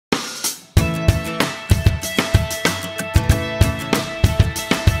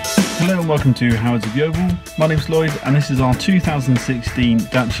Hello and welcome to Howards of Yeovil. My name's Lloyd and this is our 2016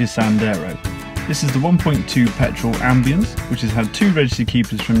 Dacia Sandero. This is the 1.2 petrol Ambience, which has had 2 registered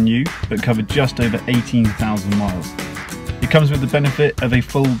keepers from new but covered just over 18,000 miles. It comes with the benefit of a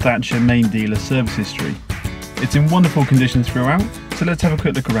full Dacia main dealer service history. It's in wonderful condition throughout, so let's have a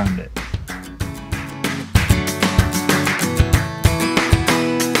quick look around it.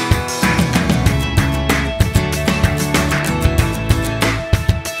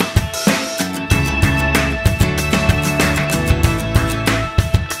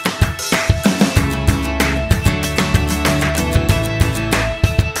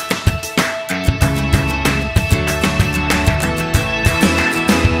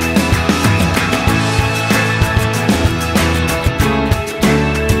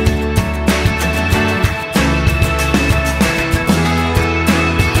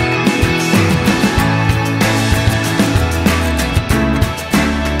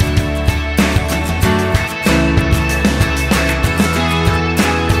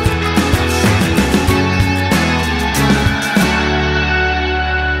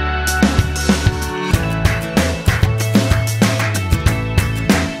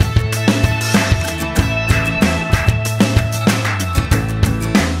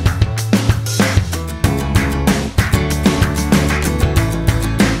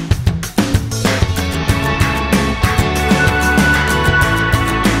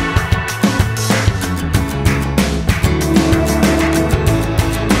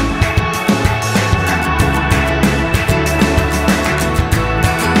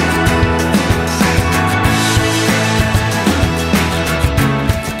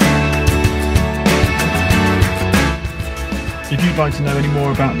 If you'd like to know any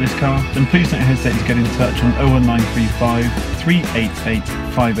more about this car, then please don't hesitate to get in touch on 01935 388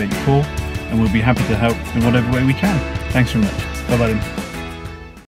 584 and we'll be happy to help in whatever way we can. Thanks very much. Bye bye then.